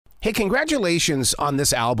Hey, congratulations on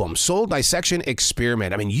this album, Soul Dissection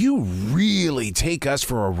Experiment. I mean, you really take us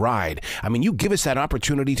for a ride. I mean, you give us that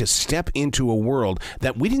opportunity to step into a world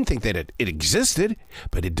that we didn't think that it existed,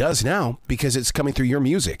 but it does now because it's coming through your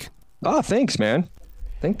music. Oh, thanks, man.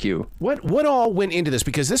 Thank you. What all went into this?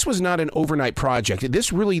 Because this was not an overnight project.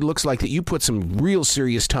 This really looks like that you put some real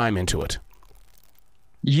serious time into it.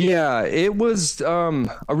 Yeah, it was a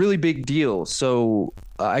really big deal. So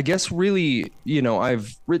I guess really,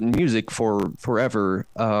 I've written music for forever,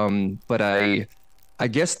 but I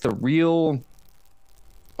guess the real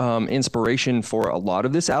inspiration for a lot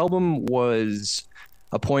of this album was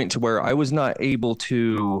a point to where I was not able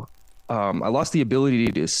to. I lost the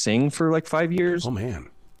ability to sing for like 5 years. Oh man!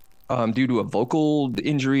 Due to a vocal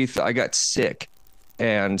injury, I got sick,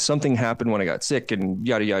 and something happened when I got sick, and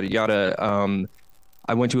yada yada yada.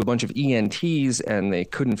 I went to a bunch of ENTs and they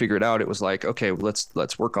couldn't figure it out. It was like, okay,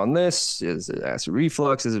 let's work on this. Is it acid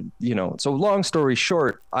reflux? Is it, so long story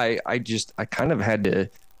short, I kind of had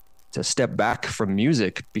to step back from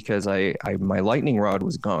music because my lightning rod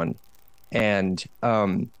was gone. And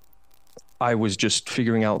I was just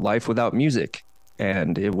figuring out life without music,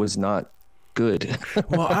 and it was not good.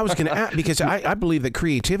 Well, I was going to ask, because I believe that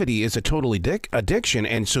creativity is a total addiction.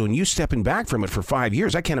 And so when you stepping back from it for 5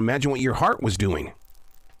 years, I can't imagine what your heart was doing.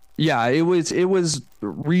 Yeah, it was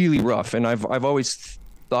really rough, and I've always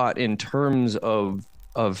thought in terms of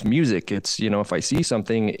music. It's, if I see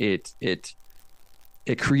something, it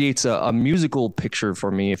creates a musical picture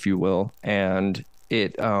for me, if you will, and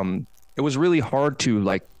it was really hard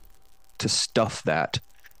to stuff that,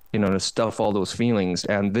 to stuff all those feelings.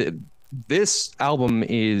 And this album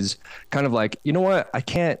is kind of like, you know what, I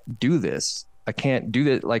can't do this. I can't do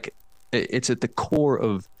that. Like, it's at the core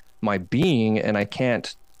of my being, and I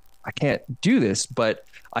can't do this, but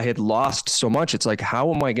I had lost so much. It's like,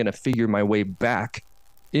 how am I going to figure my way back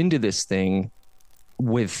into this thing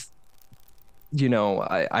with,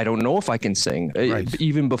 I don't know if I can sing. Right.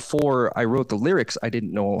 Even before I wrote the lyrics, I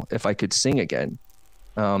didn't know if I could sing again.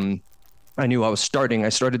 I knew I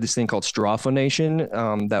started this thing called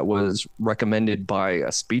strophonation that was recommended by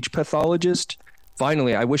a speech pathologist.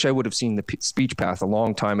 Finally, I wish I would have seen the speech path a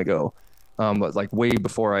long time ago. But like way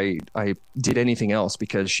before I did anything else,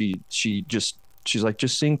 because she's like,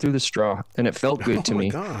 just sing through the straw, and it felt good to me.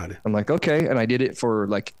 God. I'm like, okay. And I did it for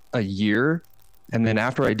like a year. And then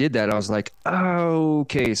after I did that, I was like, oh,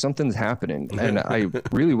 okay, something's happening. And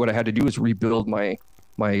what I had to do was rebuild my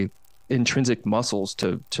intrinsic muscles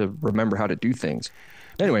to remember how to do things.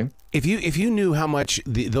 Anyway, if you knew how much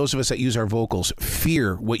those of us that use our vocals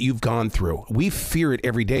fear what you've gone through, we fear it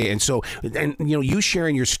every day. And so, you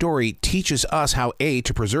sharing your story teaches us how A,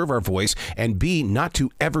 to preserve our voice, and B, not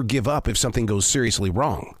to ever give up if something goes seriously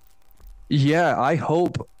wrong. Yeah,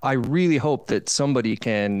 I really hope that somebody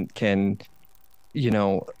can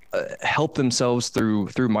help themselves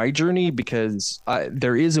through my journey, because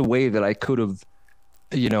there is a way that I could have.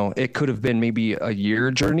 It could have been maybe a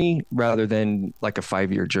year journey rather than like a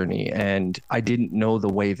 5-year journey. And I didn't know the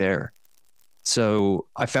way there. So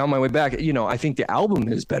I found my way back. I think the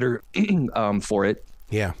album is better for it.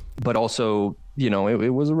 Yeah. But also,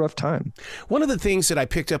 it was a rough time. One of the things that I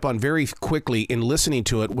picked up on very quickly in listening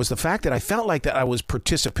to it was the fact that I felt like that I was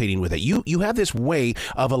participating with it. You have this way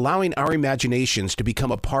of allowing our imaginations to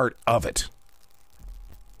become a part of it.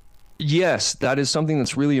 Yes, that is something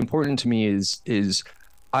that's really important to me is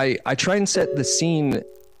I try and set the scene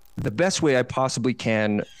the best way I possibly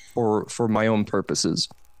can for my own purposes.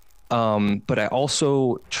 But I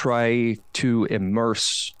also try to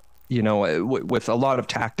immerse, with a lot of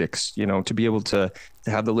tactics, to be able to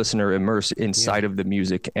have the listener immerse inside of the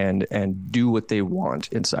music and do what they want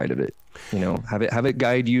inside of it. Have it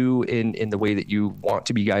guide you in the way that you want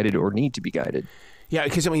to be guided or need to be guided. Yeah,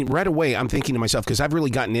 because right away I'm thinking to myself, because I've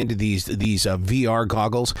really gotten into these VR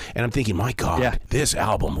goggles, and I'm thinking, my God, this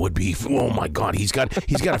album would be, oh my God, he's got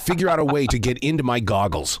to figure out a way to get into my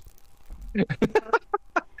goggles.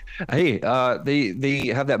 Hey, they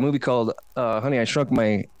have that movie called Honey, I Shrunk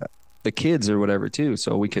the Kids or whatever too,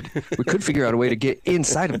 so we could figure out a way to get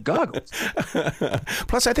inside of goggles.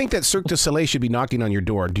 Plus, I think that Cirque du Soleil should be knocking on your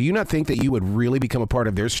door. Do you not think that you would really become a part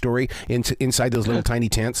of their story inside those little tiny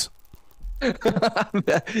tents?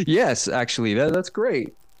 Yes, actually, that's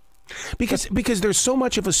great. Because there's so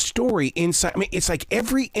much of a story inside. I mean, it's like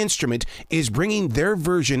every instrument is bringing their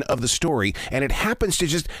version of the story, and it happens to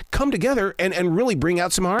just come together and really bring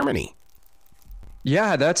out some harmony.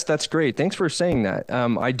 Yeah, that's great. Thanks for saying that.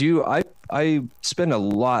 I spend a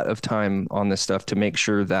lot of time on this stuff to make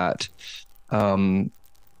sure that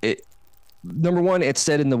number one, it's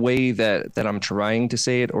said in the way that I'm trying to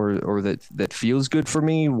say it, or that feels good for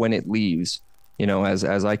me when it leaves,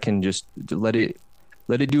 as I can just let it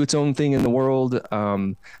do its own thing in the world.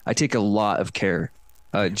 I take a lot of care.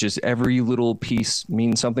 Just every little piece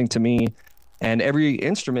means something to me, and every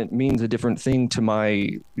instrument means a different thing to my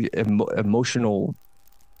emotional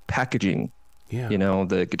packaging. Yeah.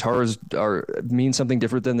 The guitars mean something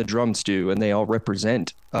different than the drums do, and they all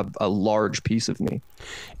represent a large piece of me.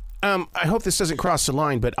 I hope this doesn't cross the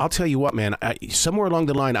line, but I'll tell you what, man, somewhere along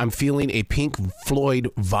the line, I'm feeling a Pink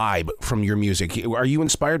Floyd vibe from your music. Are you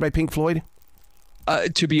inspired by Pink Floyd?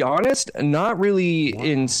 To be honest, not really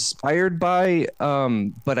inspired by,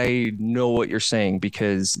 but I know what you're saying,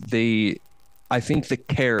 because I think the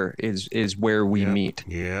care is where we meet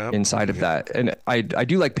inside of that. And I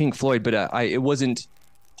do like Pink Floyd, but it wasn't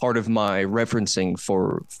part of my referencing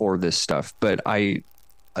for this stuff. But I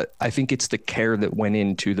think it's the care that went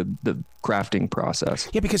into the crafting process.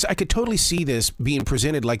 Yeah, because I could totally see this being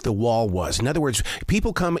presented like The Wall was. In other words,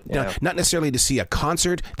 people come not necessarily to see a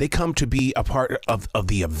concert, they come to be a part of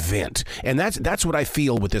the event. And that's what I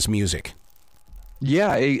feel with this music.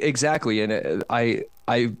 Yeah, exactly. And I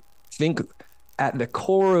think at the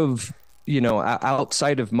core of,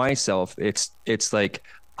 outside of myself, it's like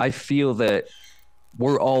I feel that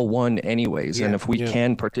we're all one anyways. And if we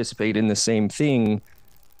can participate in the same thing,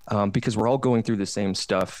 because we're all going through the same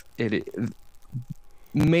stuff,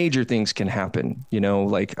 major things can happen,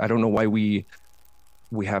 like, I don't know why we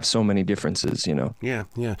have so many differences, Yeah.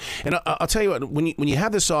 And I'll tell you what, when you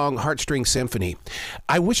have the song Heartstring Symphony,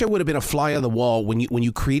 I wish I would have been a fly on the wall when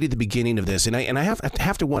you created the beginning of this. And I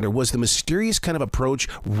have to wonder, was the mysterious kind of approach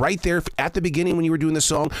right there at the beginning when you were doing the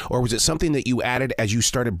song, or was it something that you added as you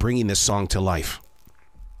started bringing this song to life?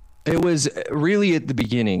 It was really at the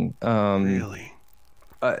beginning. Really?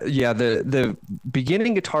 The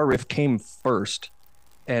beginning guitar riff came first,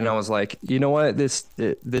 and I was like, you know what, this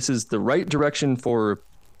is the right direction for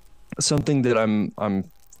something that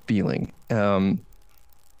I'm feeling. And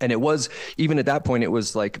it was, even at that point, it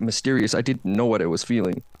was like mysterious. I didn't know what I was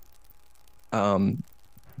feeling.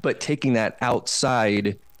 But taking that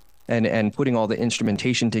outside and putting all the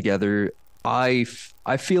instrumentation together, I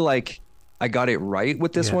feel like I got it right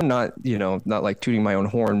with this one. Not like tooting my own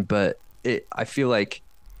horn, but I feel like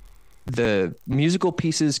the musical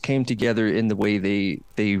pieces came together in the way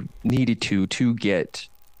they needed to get,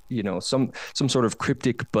 some sort of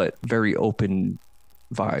cryptic but very open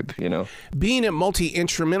vibe, Being a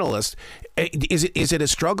multi-instrumentalist, is it a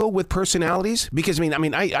struggle with personalities? Because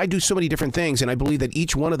I do so many different things, and I believe that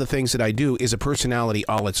each one of the things that I do is a personality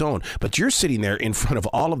all its own. But you're sitting there in front of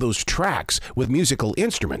all of those tracks with musical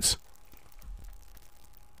instruments.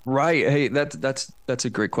 Right. Hey, that's a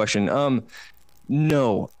great question.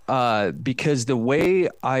 No, because the way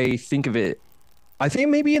I think of it, I think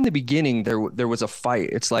maybe in the beginning there was a fight.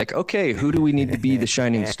 It's like, okay, who do we need to be the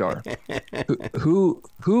shining star? Who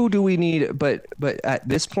do we need? But at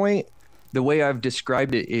this point, the way I've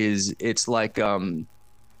described it is, it's like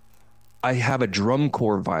I have a drum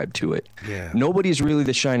corps vibe to it. Yeah. Nobody's really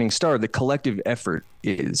the shining star. The collective effort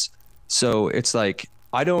is. So it's like,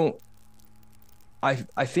 I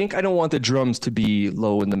think I don't want the drums to be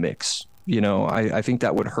low in the mix. I think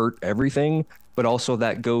that would hurt everything, but also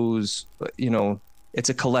that goes, it's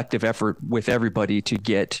a collective effort with everybody to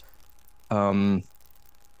get the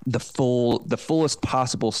fullest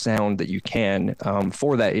possible sound that you can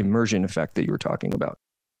for that immersion effect that you were talking about.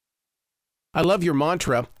 I love your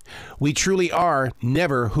mantra. We truly are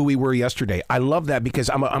never who we were yesterday. I love that, because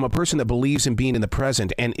I'm a person that believes in being in the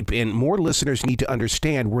present, and more listeners need to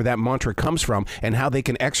understand where that mantra comes from and how they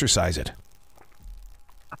can exercise it.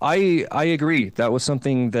 I agree. That was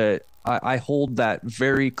something that I hold that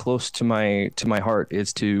very close to my heart,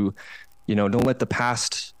 is to, don't let the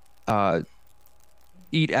past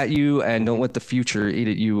eat at you, and don't let the future eat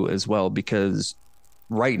at you as well, because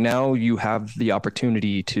right now you have the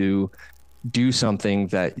opportunity to do something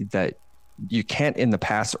that you can't in the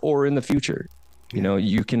past or in the future.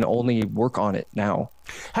 You can only work on it now.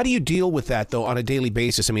 How do you deal with that, though, on a daily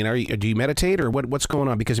basis? Do you meditate, or what's going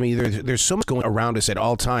on? Because there's so much going around us at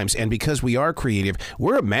all times, and because we are creative,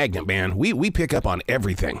 we're a magnet, man. We pick up on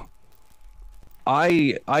everything.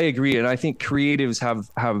 I agree, and I think creatives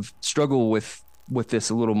have struggled with this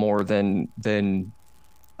a little more than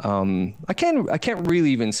I can't really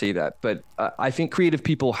even say that, but I think creative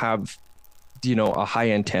people have a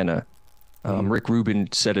high antenna. Rick Rubin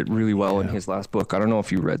said it really well in his last book. I don't know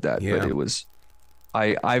if you read that, but it was,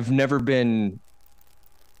 I've never been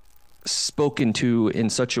spoken to in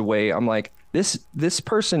such a way. I'm like, this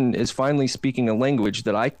person is finally speaking a language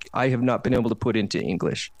that I have not been able to put into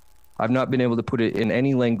English. I've not been able to put it in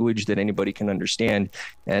any language that anybody can understand.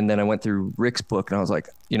 And then I went through Rick's book and I was like,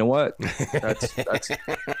 you know what? That's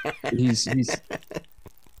he's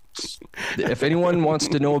if anyone wants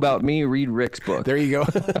to know about me, read Rick's book. There you go.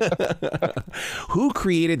 Who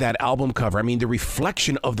created that album cover? I mean, the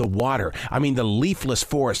reflection of the water. I mean, the leafless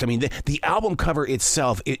forest. I mean, the album cover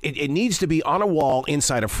itself, it needs to be on a wall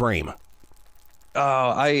inside a frame.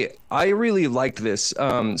 I really liked this.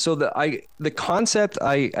 So the concept,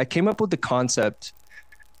 I came up with the concept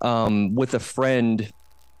with a friend.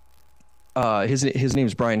 His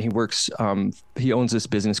name's Brian. He works, he owns this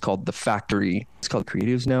business called The Factory. It's called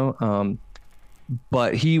Creatives now.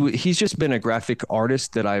 But he's just been a graphic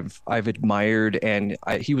artist that I've admired. And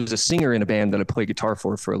he was a singer in a band that I played guitar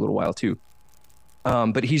for a little while too.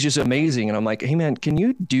 But he's just amazing. And I'm like, hey man, can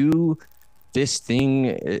you do this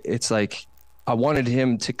thing? It's like, I wanted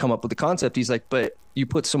him to come up with the concept. He's like, but you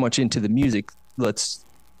put so much into the music. Let's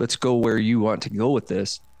go where you want to go with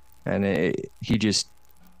this. And he just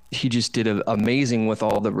did amazing with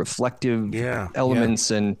all the reflective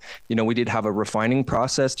elements. And, you know, we did have a refining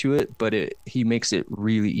process to it, but he makes it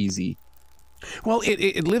really easy. Well,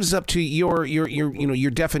 it lives up to your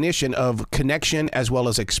definition of connection as well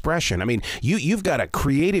as expression. I mean, you've got a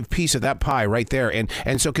creative piece of that pie right there,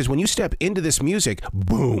 and so because when you step into this music,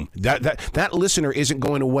 boom, that listener isn't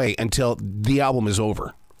going away until the album is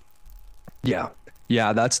over. Yeah,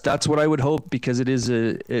 that's what I would hope, because it is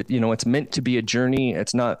it's meant to be a journey.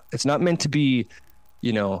 It's not meant to be,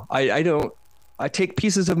 you know, I take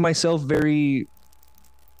pieces of myself very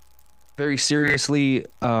very seriously,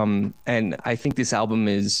 and I think this album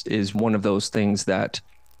is one of those things that,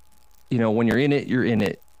 you know, when you're in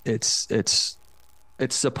it.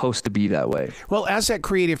 It's supposed to be that way. Well, as that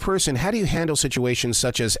creative person, how do you handle situations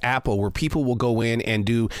such as Apple, where people will go in and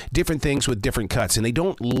do different things with different cuts, and they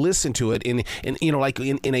don't listen to it in you know, like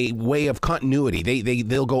in a way of continuity?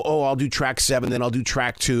 They'll go, oh, I'll do track 7, then I'll do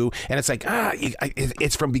track 2, and it's like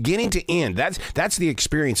it's from beginning to end. That's the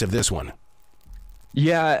experience of this one.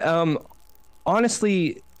 Yeah,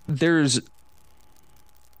 honestly, there's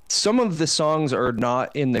some of the songs are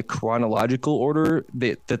not in the chronological order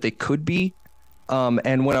that they could be.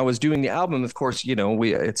 And when I was doing the album, of course, you know,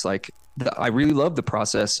 it's like I really love the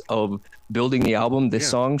process of building the album. This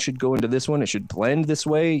song should go into this one. It should blend this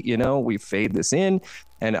way. You know, we fade this in,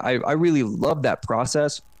 and I really love that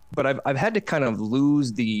process. But I've had to kind of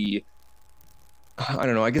lose the, I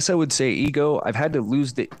don't know, I guess I would say ego. I've had to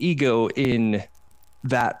lose the ego in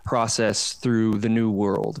that process through the new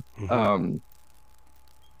world. Mm-hmm.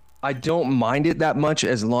 I don't mind it that much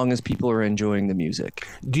as long as people are enjoying the music.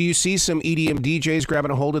 Do you see some EDM DJs grabbing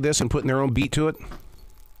a hold of this and putting their own beat to it?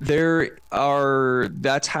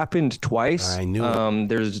 That's happened twice. I knew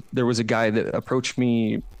it. There was a guy that approached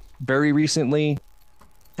me very recently,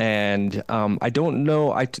 and I don't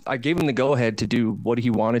know. I gave him the go ahead to do what he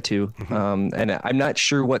wanted to, mm-hmm. And I'm not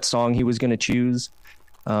sure what song he was going to choose.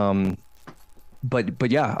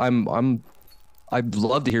 But yeah, I'd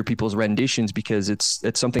love to hear people's renditions, because it's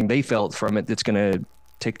something they felt from it that's going to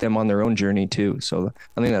take them on their own journey too. So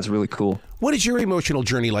I think that's really cool. What is your emotional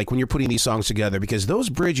journey like when you're putting these songs together? Because those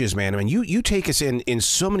bridges, man, I mean, you take us in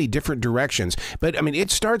so many different directions, but I mean,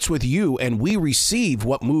 it starts with you and we receive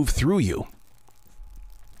what moved through you.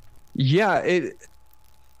 Yeah,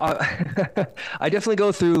 I definitely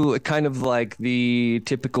go through kind of like the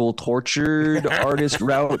typical tortured artist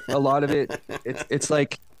route. A lot of it, it's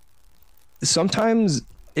like sometimes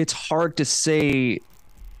it's hard to say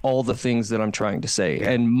all the things that I'm trying to say.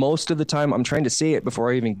 And most of the time I'm trying to say it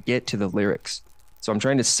before I even get to the lyrics. So I'm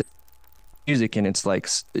trying to say music, and it's like,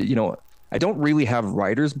 you know, I don't really have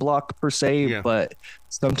writer's block per se, but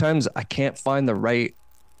sometimes I can't find the right,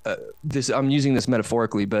 I'm using this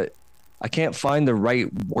metaphorically, but I can't find the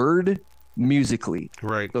right word musically.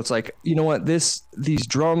 Right. So it's like, you know what, these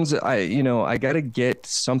drums, I got to get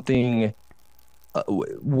something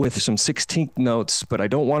with some 16th notes, but I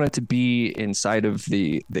don't want it to be inside of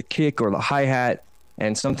the kick or the hi-hat.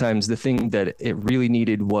 And sometimes the thing that it really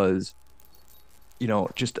needed was, you know,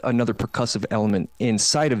 just another percussive element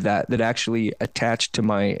inside of that actually attached to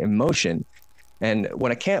my emotion. And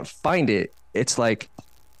when I can't find it, it's like,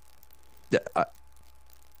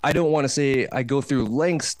 I don't want to say I go through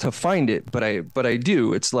lengths to find it, but I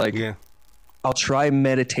do. It's like, I'll try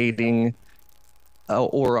meditating,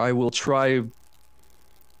 or I will try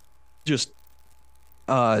just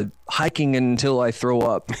hiking until I throw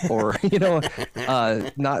up, or, you know,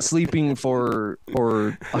 not sleeping for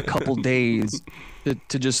a couple days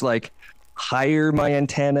to just like higher my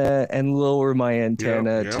antenna and lower my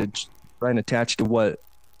antenna to try and attach to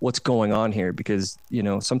what's going on here. Because, you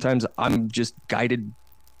know, sometimes I'm just guided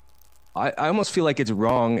I almost feel like it's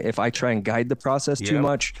wrong if I try and guide the process too Yep.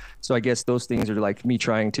 much. So I guess those things are like me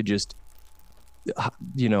trying to just,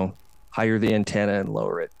 higher the antenna and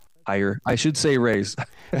lower it. Higher, I should say raise.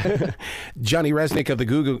 Johnny Resnick of the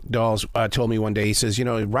Goo Goo Dolls told me one day, he says,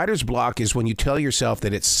 writer's block is when you tell yourself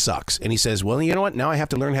that it sucks. And he says, well, you know what? Now I have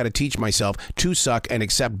to learn how to teach myself to suck and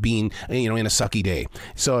accept being, in a sucky day.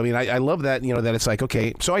 So, I mean, I love that, that it's like,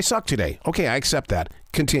 okay, so I suck today. Okay, I accept that.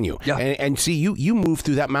 Continue. Yeah. And see, you move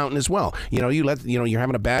through that mountain as well. You're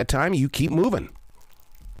having a bad time. You keep moving.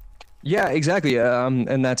 Yeah, exactly.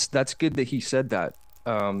 And that's good that he said that.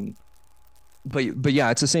 But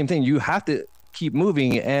yeah, it's the same thing. You have to keep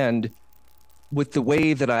moving, and with the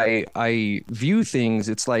way that I view things,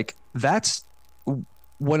 it's like that's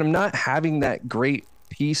when I'm not having that great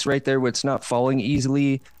piece right there, where it's not falling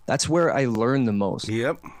easily. That's where I learn the most.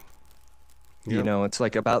 Yep. It's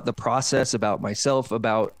like about the process, about myself,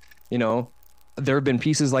 about there have been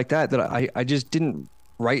pieces like that I just didn't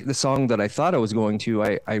write the song that I thought I was going to.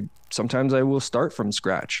 I sometimes I will start from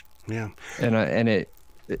scratch. Yeah. And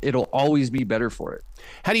it'll always be better for it.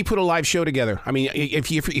 How do you put a live show together? I mean, if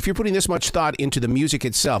you're putting this much thought into the music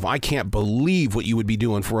itself, I can't believe what you would be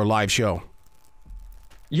doing for a live show.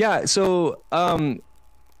 Yeah. So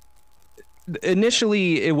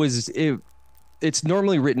initially it's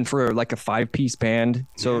normally written for like a 5-piece band.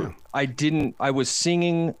 So yeah. I was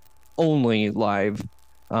singing only live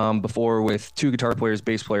before with 2 guitar players,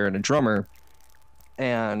 bass player, and a drummer.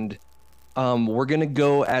 And we're going to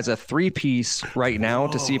go as a 3-piece right now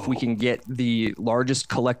to see if we can get the largest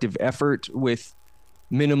collective effort with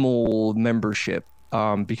minimal membership,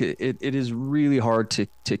 because it is really hard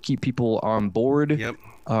to keep people on board. Yep.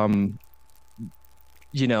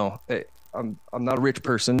 I'm not a rich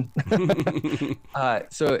person.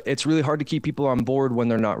 So it's really hard to keep people on board when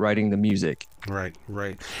they're not writing the music. Right.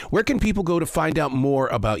 Where can people go to find out more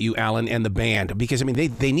about you, Alan, and the band? Because, I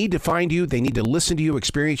mean, they need to find you, they need to listen to you,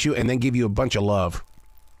 experience you, and then give you a bunch of love.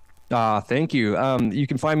 Thank you. You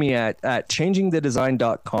can find me at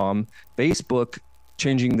changingthedesign.com, Facebook,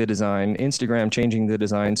 Changing the Design, Instagram, Changing the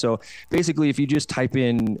Design. So basically, if you just type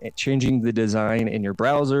in Changing the Design in your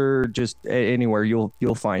browser, just anywhere,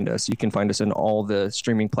 you'll find us. You can find us in all the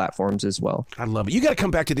streaming platforms as well. I love it. You got to come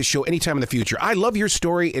back to this show anytime in the future. I love your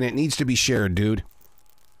story, and it needs to be shared, dude.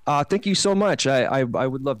 Thank you so much. I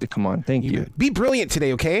would love to come on. Thank you. Be brilliant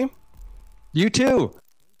today, okay? You too.